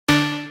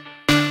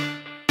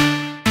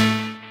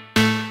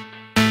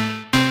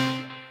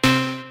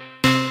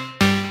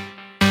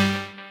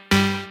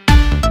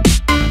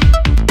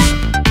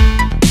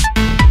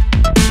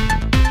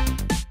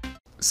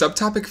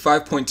Subtopic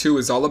 5.2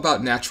 is all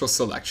about natural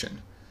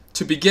selection.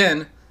 To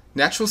begin,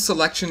 natural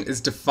selection is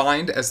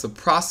defined as the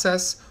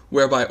process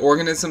whereby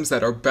organisms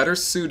that are better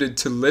suited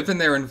to live in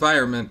their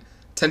environment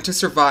tend to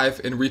survive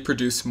and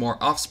reproduce more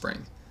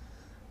offspring.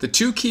 The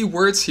two key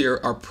words here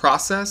are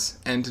process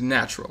and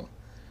natural.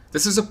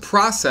 This is a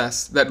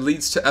process that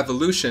leads to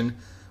evolution,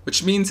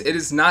 which means it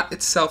is not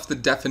itself the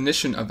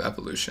definition of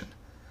evolution.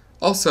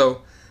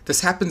 Also, this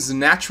happens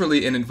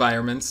naturally in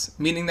environments,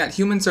 meaning that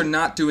humans are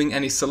not doing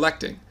any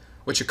selecting,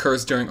 which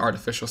occurs during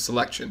artificial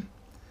selection.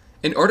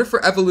 In order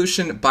for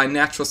evolution by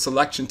natural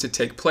selection to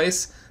take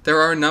place, there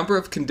are a number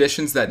of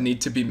conditions that need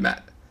to be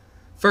met.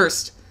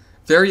 First,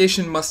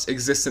 variation must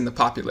exist in the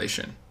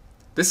population.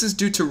 This is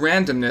due to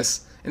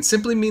randomness and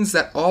simply means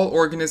that all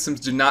organisms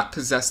do not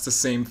possess the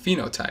same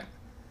phenotype.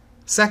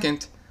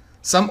 Second,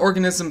 some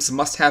organisms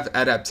must have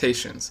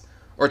adaptations,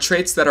 or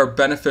traits that are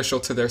beneficial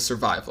to their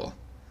survival.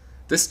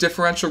 This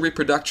differential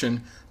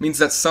reproduction means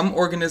that some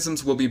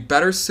organisms will be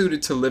better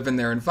suited to live in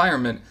their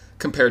environment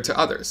compared to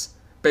others,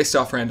 based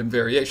off random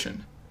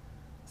variation.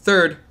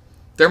 Third,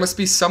 there must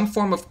be some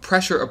form of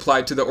pressure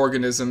applied to the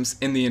organisms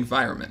in the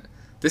environment.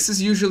 This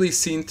is usually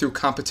seen through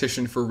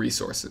competition for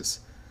resources.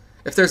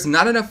 If there's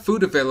not enough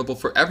food available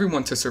for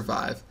everyone to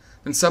survive,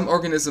 then some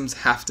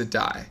organisms have to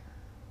die.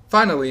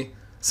 Finally,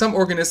 some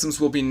organisms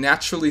will be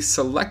naturally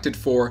selected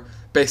for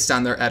based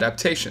on their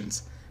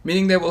adaptations,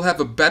 meaning they will have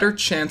a better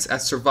chance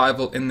at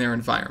survival in their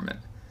environment.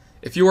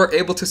 If you are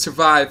able to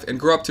survive and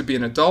grow up to be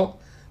an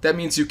adult, that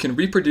means you can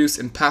reproduce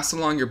and pass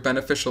along your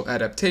beneficial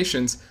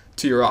adaptations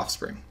to your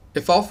offspring.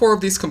 If all four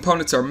of these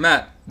components are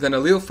met, then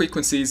allele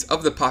frequencies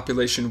of the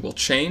population will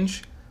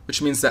change,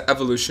 which means that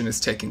evolution is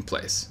taking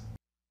place.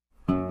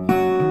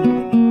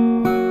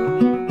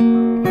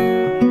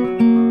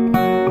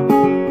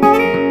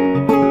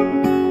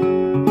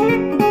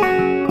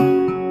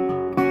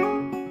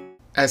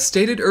 As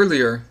stated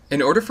earlier,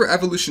 in order for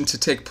evolution to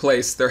take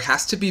place, there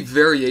has to be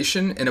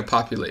variation in a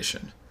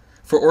population.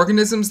 For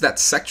organisms that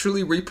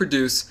sexually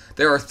reproduce,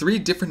 there are three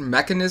different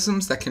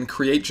mechanisms that can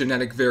create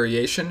genetic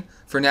variation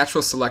for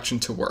natural selection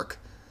to work.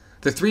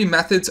 The three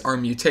methods are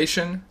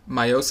mutation,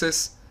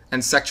 meiosis,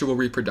 and sexual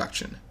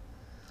reproduction.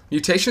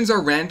 Mutations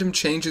are random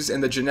changes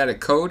in the genetic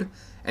code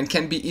and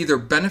can be either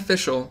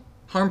beneficial,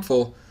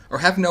 harmful, or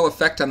have no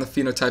effect on the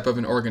phenotype of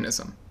an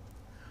organism.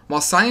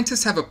 While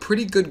scientists have a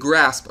pretty good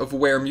grasp of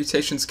where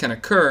mutations can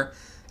occur,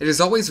 it is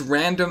always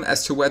random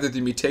as to whether the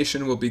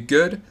mutation will be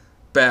good,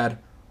 bad,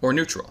 or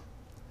neutral.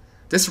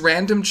 This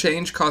random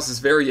change causes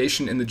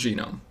variation in the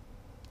genome.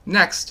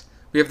 Next,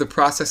 we have the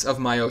process of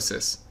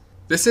meiosis.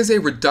 This is a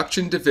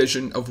reduction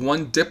division of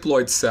one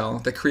diploid cell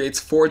that creates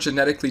four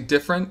genetically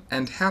different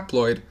and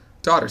haploid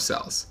daughter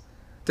cells.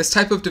 This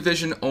type of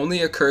division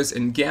only occurs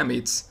in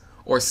gametes,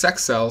 or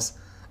sex cells,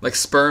 like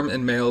sperm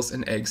in males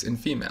and eggs in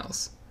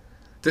females.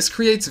 This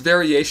creates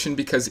variation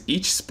because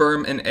each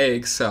sperm and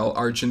egg cell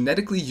are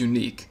genetically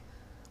unique,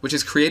 which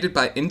is created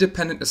by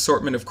independent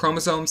assortment of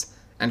chromosomes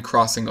and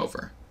crossing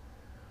over.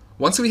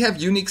 Once we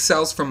have unique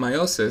cells from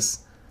meiosis,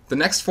 the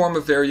next form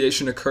of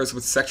variation occurs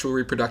with sexual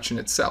reproduction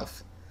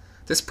itself.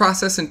 This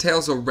process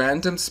entails a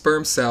random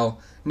sperm cell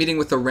meeting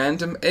with a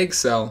random egg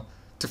cell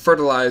to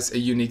fertilize a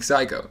unique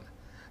zygote.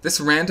 This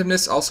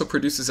randomness also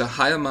produces a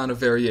high amount of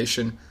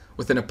variation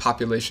within a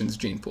population's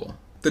gene pool.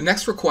 The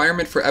next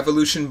requirement for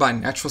evolution by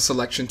natural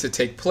selection to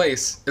take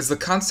place is the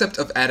concept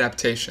of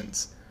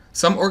adaptations.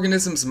 Some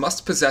organisms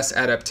must possess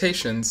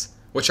adaptations,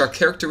 which are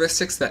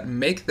characteristics that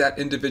make that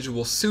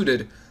individual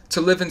suited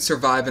to live and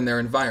survive in their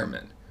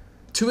environment.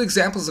 Two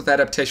examples of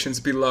adaptations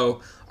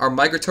below are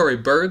migratory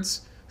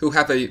birds, who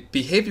have a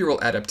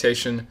behavioral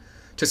adaptation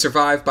to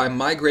survive by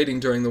migrating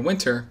during the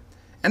winter,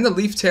 and the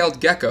leaf-tailed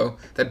gecko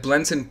that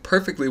blends in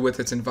perfectly with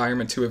its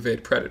environment to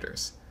evade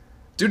predators.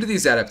 Due to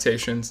these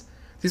adaptations,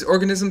 these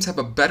organisms have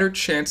a better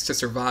chance to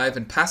survive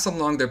and pass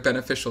along their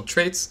beneficial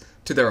traits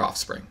to their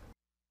offspring.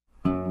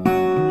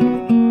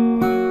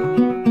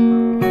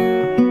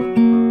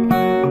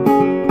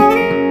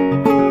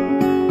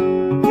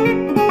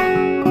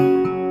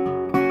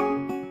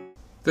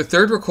 The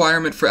third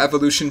requirement for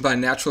evolution by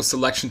natural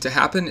selection to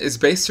happen is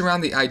based around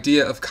the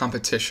idea of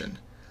competition.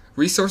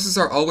 Resources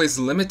are always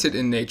limited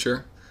in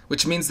nature,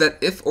 which means that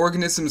if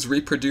organisms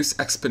reproduce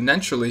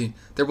exponentially,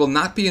 there will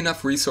not be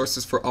enough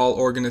resources for all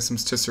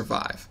organisms to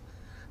survive.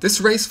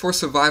 This race for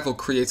survival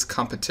creates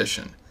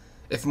competition.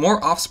 If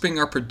more offspring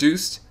are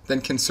produced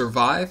than can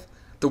survive,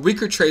 the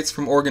weaker traits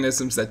from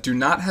organisms that do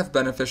not have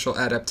beneficial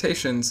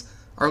adaptations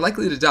are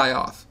likely to die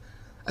off,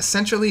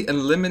 essentially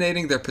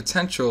eliminating their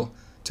potential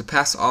to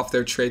pass off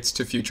their traits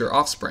to future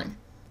offspring.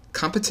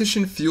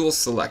 Competition fuels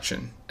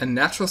selection, and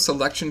natural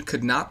selection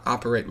could not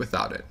operate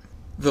without it.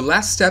 The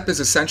last step is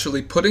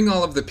essentially putting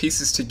all of the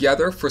pieces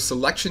together for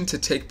selection to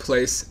take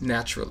place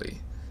naturally.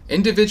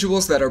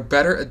 Individuals that are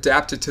better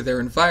adapted to their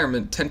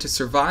environment tend to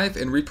survive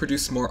and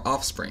reproduce more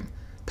offspring,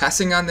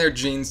 passing on their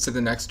genes to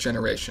the next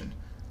generation.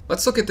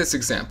 Let's look at this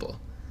example.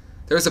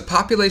 There is a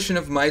population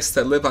of mice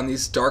that live on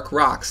these dark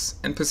rocks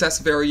and possess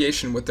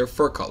variation with their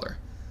fur color.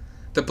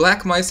 The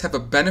black mice have a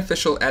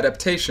beneficial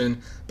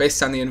adaptation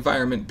based on the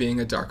environment being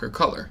a darker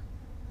color.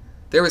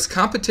 There is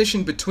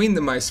competition between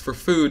the mice for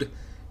food,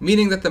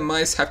 meaning that the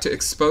mice have to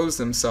expose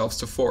themselves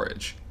to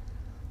forage.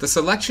 The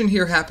selection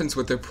here happens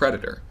with their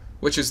predator,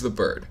 which is the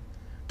bird.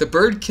 The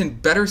bird can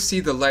better see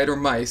the lighter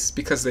mice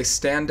because they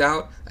stand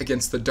out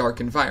against the dark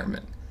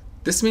environment.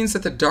 This means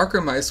that the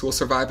darker mice will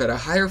survive at a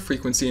higher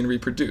frequency and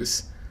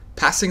reproduce,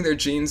 passing their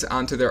genes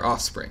onto their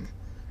offspring.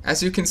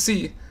 As you can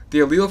see, the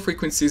allele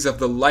frequencies of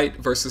the light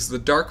versus the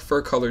dark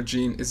fur-colored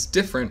gene is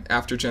different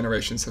after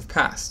generations have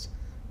passed,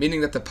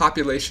 meaning that the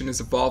population is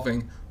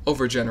evolving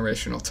over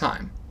generational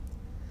time.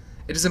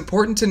 It is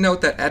important to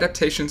note that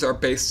adaptations are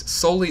based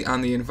solely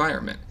on the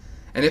environment,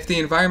 and if the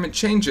environment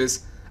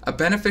changes, a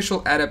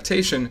beneficial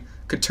adaptation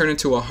could turn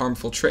into a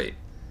harmful trait.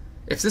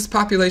 If this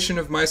population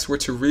of mice were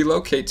to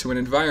relocate to an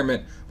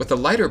environment with a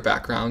lighter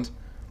background,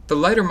 the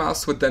lighter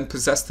mouse would then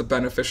possess the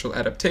beneficial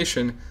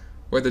adaptation,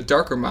 where the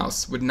darker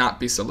mouse would not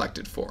be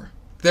selected for.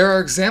 There are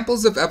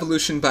examples of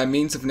evolution by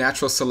means of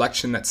natural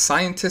selection that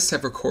scientists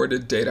have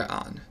recorded data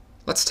on.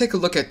 Let's take a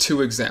look at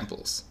two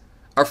examples.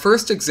 Our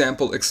first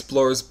example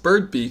explores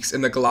bird beaks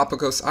in the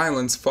Galapagos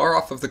Islands far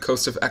off of the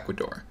coast of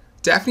Ecuador.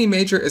 Daphne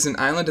Major is an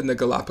island in the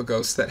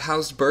Galapagos that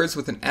housed birds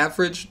with an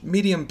average,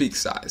 medium beak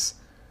size.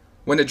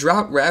 When a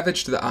drought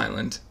ravaged the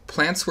island,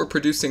 plants were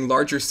producing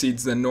larger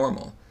seeds than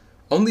normal.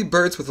 Only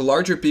birds with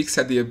larger beaks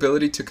had the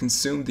ability to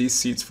consume these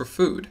seeds for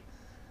food.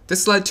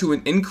 This led to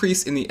an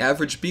increase in the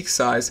average beak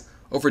size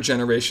over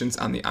generations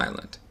on the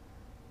island.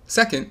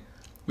 Second,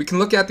 we can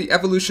look at the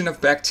evolution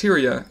of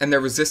bacteria and their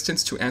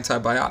resistance to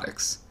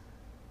antibiotics.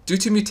 Due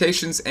to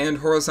mutations and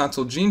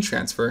horizontal gene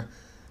transfer,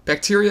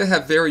 bacteria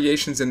have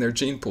variations in their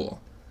gene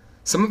pool.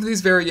 Some of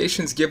these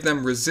variations give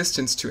them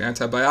resistance to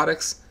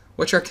antibiotics,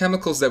 which are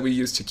chemicals that we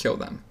use to kill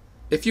them.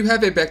 If you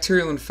have a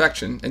bacterial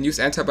infection and use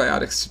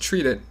antibiotics to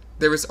treat it,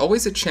 there is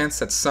always a chance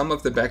that some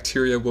of the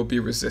bacteria will be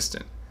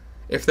resistant.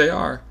 If they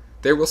are,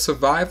 they will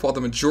survive while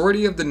the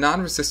majority of the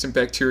non-resistant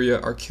bacteria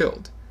are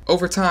killed.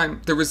 Over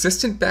time, the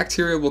resistant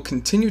bacteria will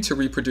continue to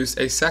reproduce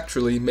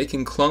asexually,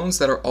 making clones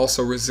that are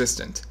also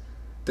resistant.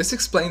 This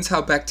explains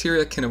how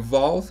bacteria can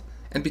evolve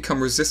and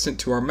become resistant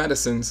to our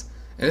medicines,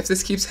 and if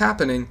this keeps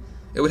happening,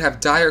 it would have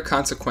dire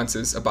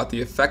consequences about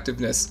the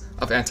effectiveness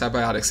of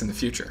antibiotics in the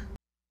future.